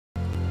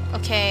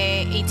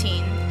Okay,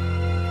 18.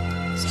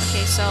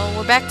 Okay, so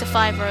we're back to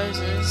 5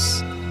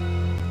 roses.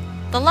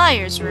 The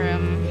liar's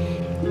room.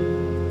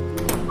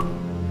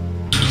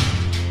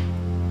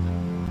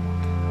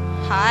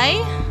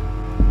 Hi?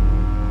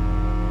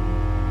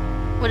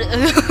 What?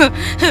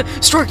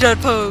 Strike that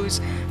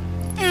pose.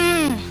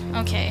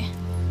 Okay.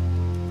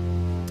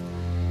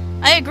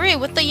 I agree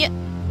with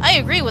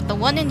the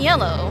one in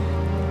yellow.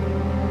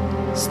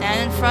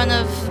 Stand in front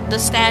of the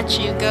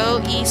statue.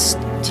 Go east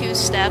 2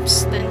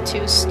 steps, then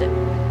 2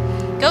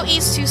 steps. Go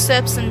east 2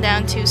 steps, then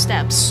down 2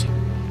 steps.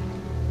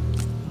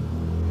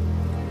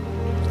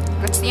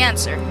 What's the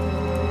answer?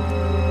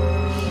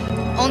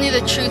 Only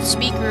the truth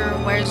speaker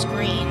wears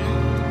green.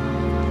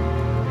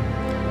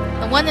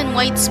 The one in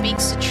white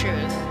speaks the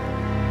truth.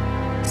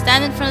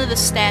 Stand in front of the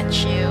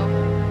statue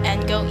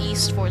and go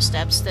east 4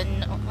 steps,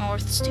 then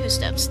north 2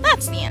 steps.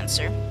 That's the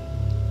answer.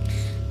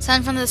 Stand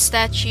in front of the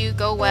statue,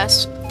 go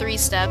west 3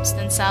 steps,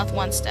 then south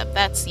 1 step.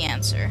 That's the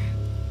answer.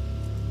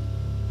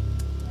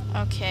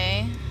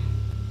 Okay.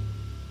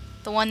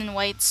 The one in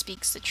white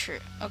speaks the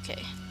truth.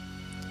 Okay.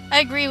 I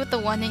agree with the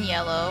one in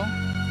yellow.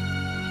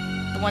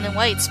 The one in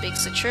white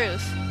speaks the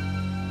truth.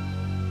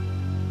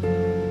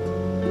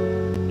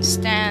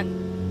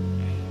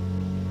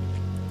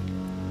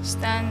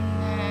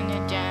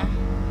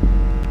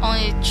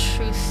 Only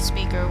truth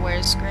speaker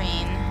wears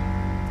green.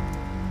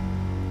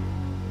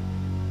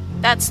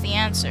 That's the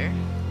answer.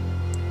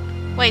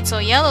 Wait, so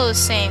yellow is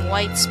saying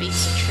white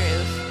speaks the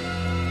truth.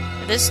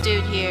 This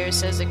dude here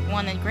says the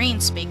one in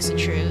green speaks the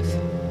truth.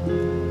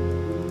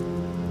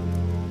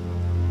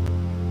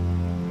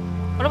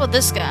 What about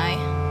this guy?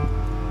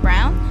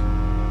 Brown?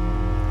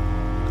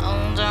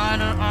 Oh, I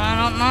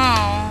don't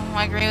know.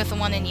 I agree with the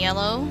one in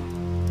yellow.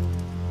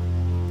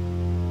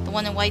 The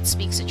one in white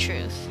speaks the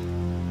truth.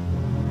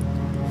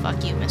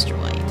 Fuck you, Mr.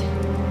 White.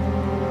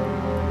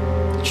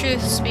 The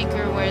truth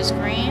speaker wears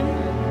green.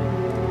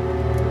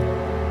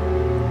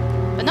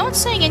 But no one's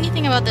saying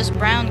anything about this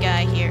brown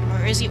guy here.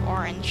 Or is he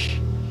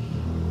orange?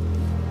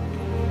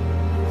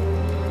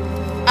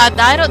 I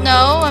don't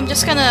know. I'm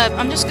just gonna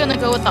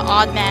go with the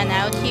odd man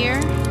out here.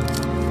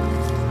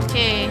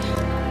 Okay.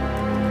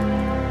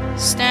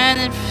 Stand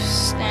in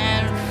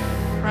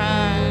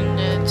front of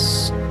the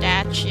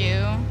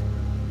statue.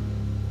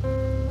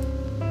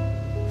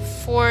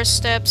 4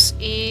 steps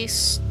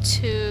east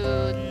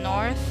to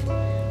north.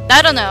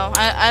 I don't know.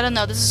 I don't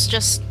know. This is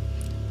just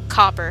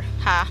copper.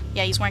 Ha.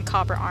 Yeah, he's wearing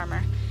copper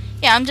armor.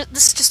 Yeah,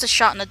 this is just a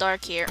shot in the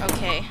dark here.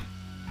 Okay.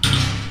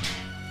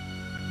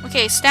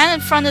 Okay,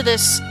 stand in front of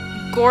this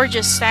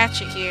gorgeous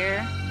statue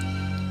here.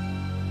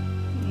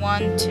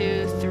 1,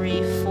 2,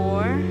 3,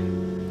 4.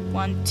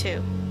 1,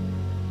 2.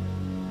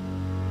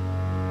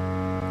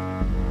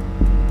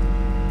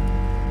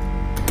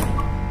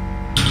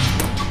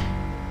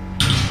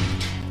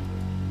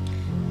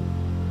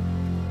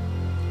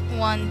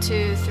 One,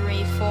 2,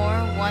 3,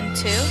 4. 1,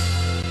 2.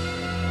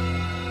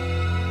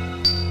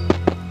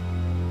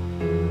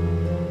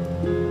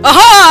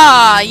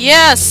 Aha!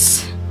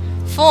 Yes!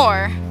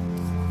 4.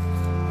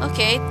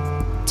 Okay.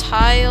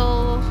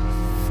 Tile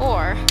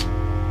 4.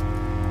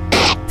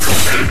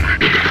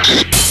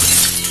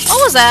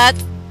 What was that?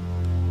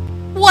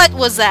 What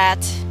was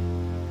that?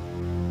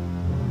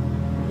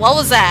 What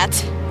was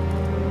that?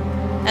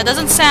 That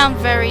doesn't sound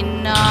very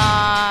nice.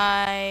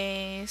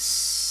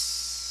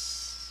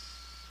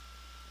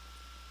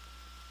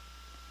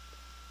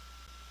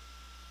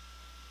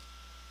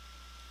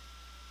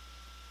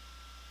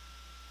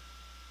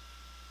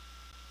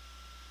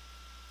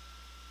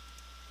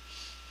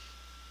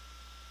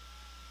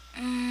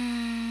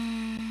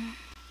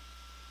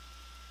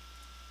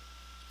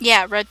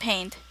 Yeah, red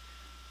paint.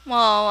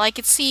 Well, I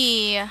can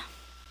see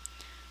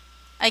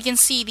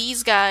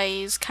these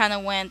guys kind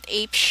of went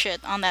ape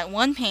shit on that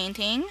one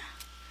painting.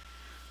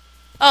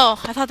 Oh,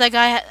 I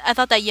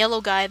thought that yellow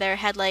guy there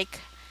had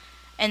like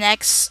an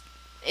X.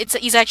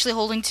 He's actually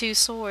holding 2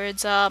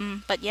 swords.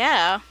 But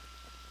yeah.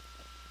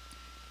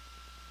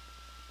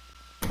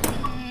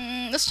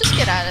 Let's just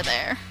get out of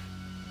there.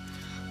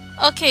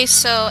 Okay,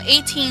 so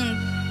 18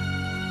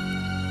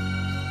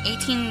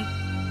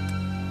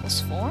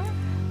 plus 4?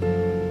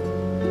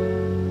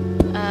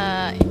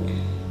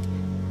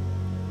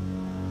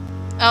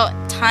 Oh,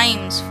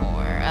 times 4.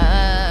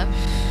 I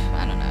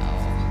don't know.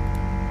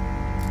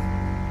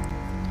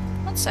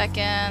 1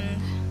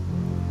 second.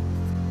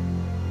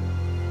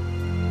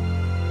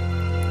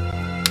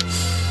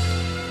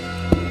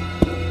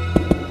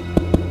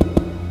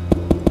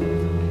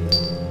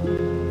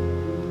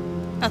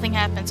 Nothing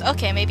happens.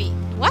 Okay, maybe.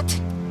 What?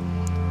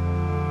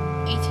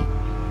 18.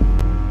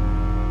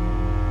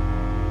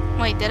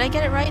 Wait, did I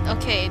get it right?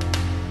 Okay.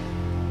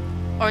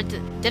 Or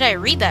did I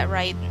read that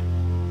right?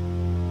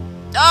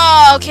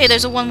 Oh, okay,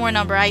 there's one more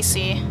number, I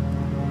see.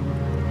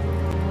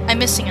 I'm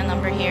missing a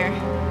number here.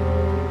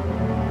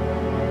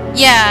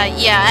 Yeah,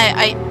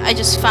 I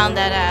just found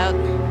that out.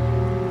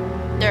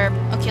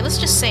 Okay, let's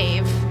just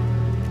save.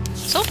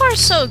 So far,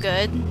 so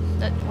good.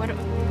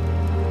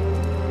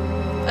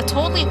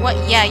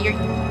 Yeah,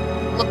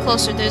 look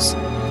closer, there's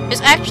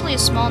actually a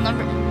small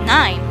number.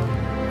 9.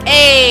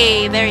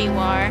 Hey, there you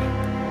are.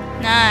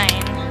 9.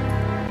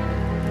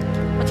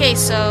 Okay,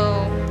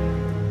 so...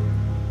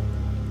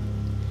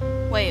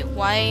 Wait,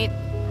 white,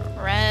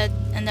 red,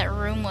 and that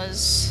room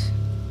was...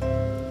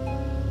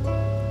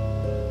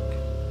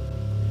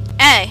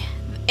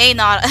 A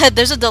not...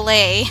 There's a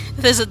delay.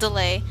 There's a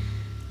delay.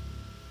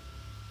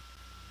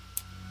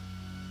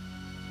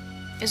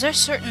 Is there a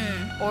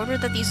certain order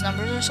that these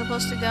numbers are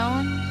supposed to go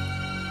in?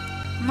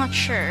 I'm not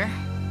sure.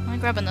 Let me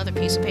grab another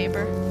piece of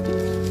paper.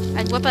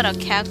 I'd whip out a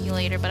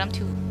calculator, but I'm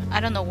too... I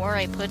don't know where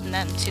I put it, and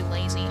I'm too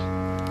lazy.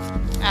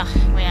 Ah,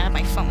 wait, I have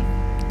my phone.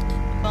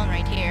 Phone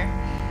right here.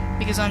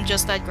 Because I'm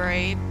just that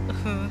great.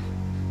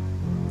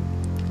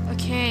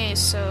 Okay,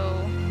 so...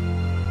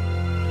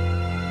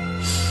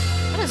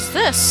 What is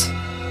this?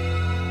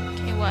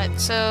 Okay, what?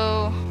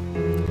 So...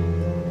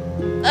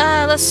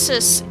 let's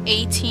just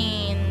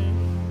 18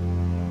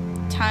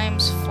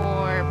 times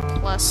 4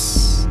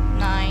 plus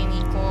 9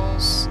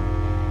 equals...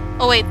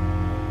 Oh wait,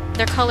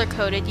 they're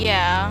color-coded,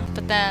 yeah,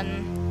 but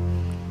then...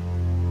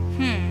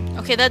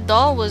 Okay, that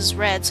doll was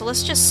red, so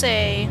let's just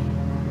say...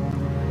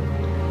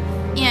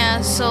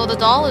 Yeah, so the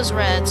doll is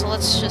red, so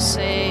let's just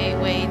say...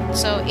 Wait,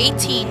 so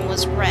 18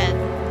 was red.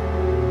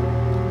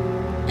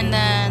 And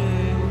then...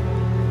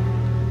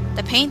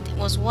 The paint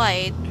was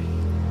white.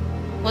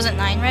 Wasn't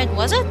 9 red,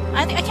 was it?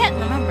 I can't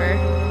remember.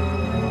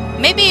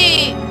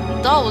 Maybe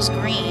doll was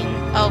green.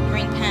 Oh,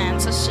 green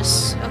pants. Let's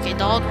just... Okay,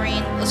 doll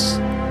green. Let's...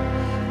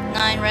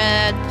 9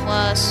 red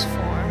plus 4.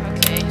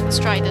 Okay, let's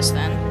try this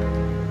then.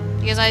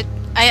 Because I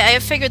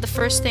figured the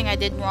first thing I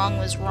did wrong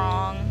was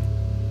wrong.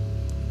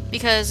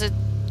 Because it...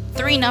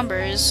 3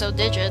 numbers, so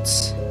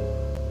digits.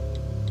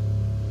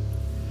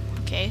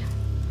 Okay.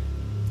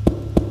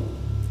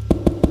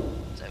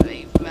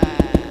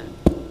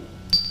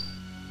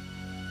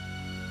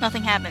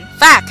 Nothing happened.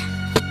 Fuck!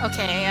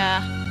 Okay,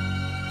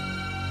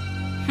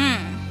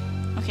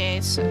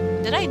 Okay, so...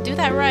 Did I do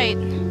that right?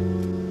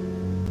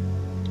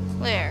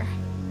 Clear.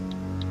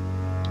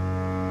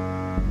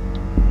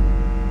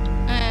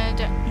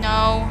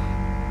 No.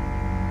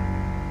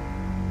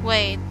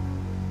 Wait.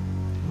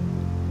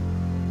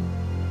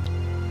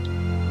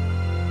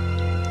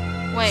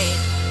 Wait.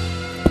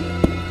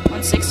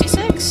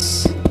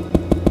 166?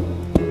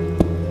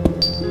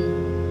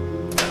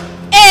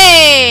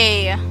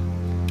 Hey!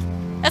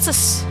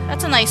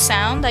 That's a nice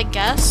sound, I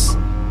guess.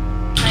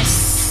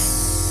 Nice.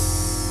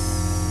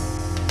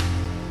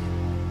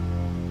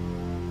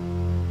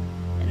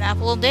 An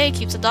apple a day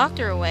keeps the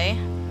doctor away.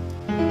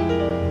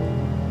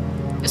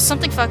 Is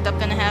something fucked up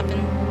gonna happen?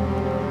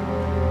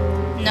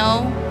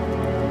 No.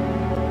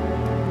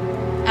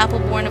 Apple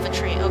born of a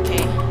tree.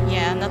 Okay.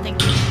 Yeah, nothing.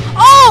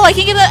 Oh, I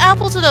can give that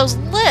apple to those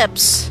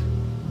lips.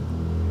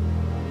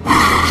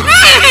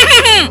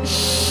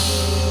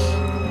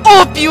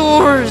 Up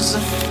yours.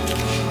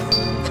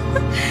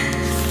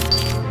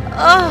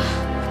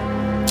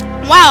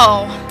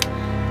 Wow.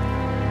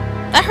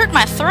 That hurt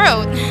my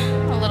throat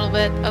a little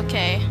bit.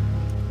 Okay.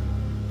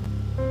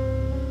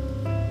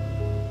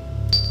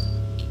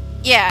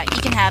 Yeah,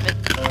 you can have it.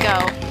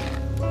 Go.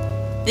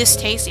 This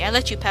tasty. I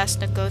let you pass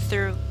to go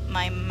through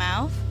my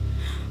mouth.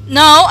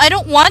 No, I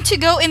don't want to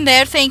go in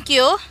there, thank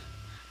you.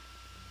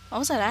 What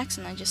was that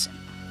accent I just said?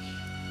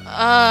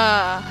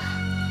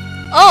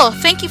 Oh,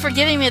 thank you for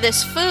giving me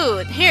this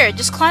food. Here,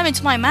 just climb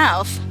into my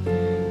mouth.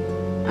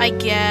 I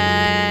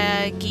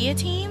get...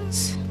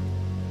 guillotines?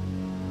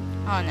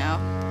 Oh no.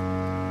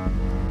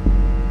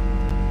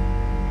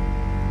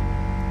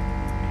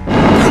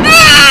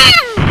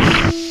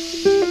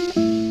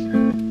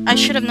 I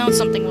should have known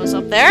something was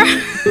up there.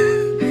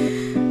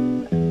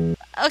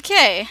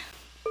 Okay.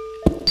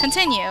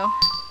 Continue.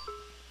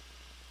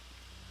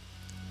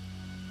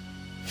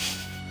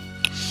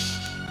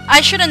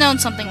 I should have known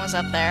something was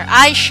up there.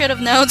 I should have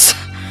known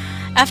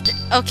after...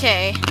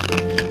 Okay.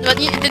 But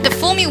you did the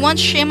fool me once,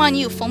 shame on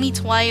you. Fool me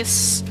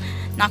twice.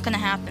 Not gonna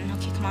happen.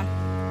 Okay, come on.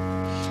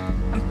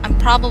 I'm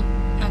probably...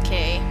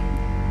 Okay.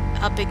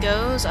 Up it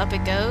goes, up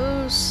it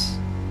goes.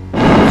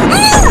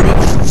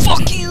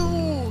 Fuck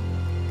you!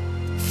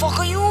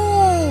 Fuck you!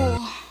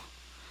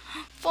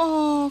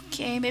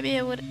 Okay, maybe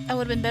I would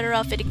have been better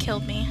off if it had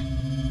killed me.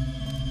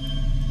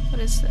 What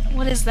is that?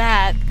 What is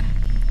that?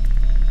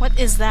 What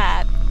is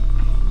that?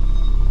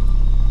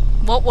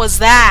 What was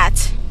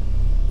that?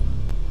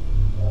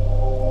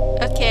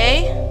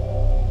 Okay.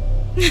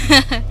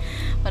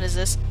 What is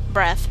this?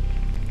 Breath.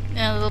 And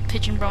a little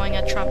pigeon blowing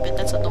a trumpet.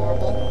 That's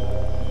adorable.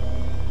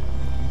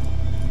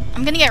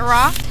 I'm gonna get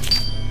rocked.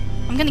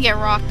 I'm gonna get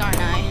rocked, aren't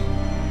I?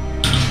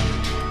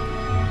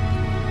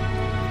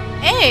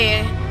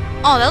 Hey!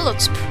 Oh, that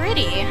looks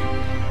pretty.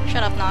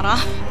 Shut up, Nada.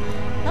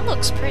 That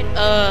looks pretty.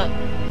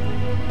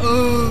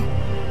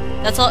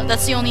 That's all.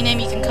 That's the only name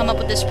you can come up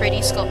with. This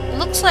pretty skull. It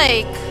looks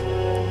like.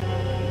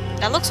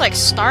 That looks like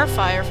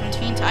Starfire from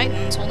Teen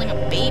Titans holding a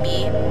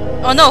baby.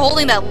 Oh no,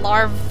 holding that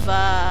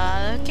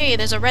larva. Okay,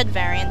 there's a red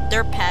variant.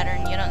 Dirt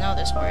pattern. You don't know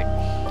this word.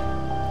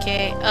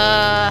 Okay.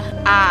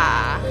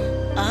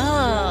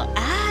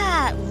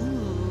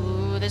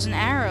 Ooh, there's an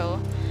arrow.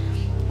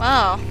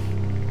 Wow.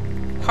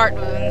 heart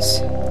wounds.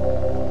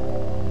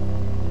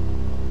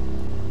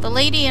 The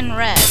lady in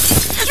red.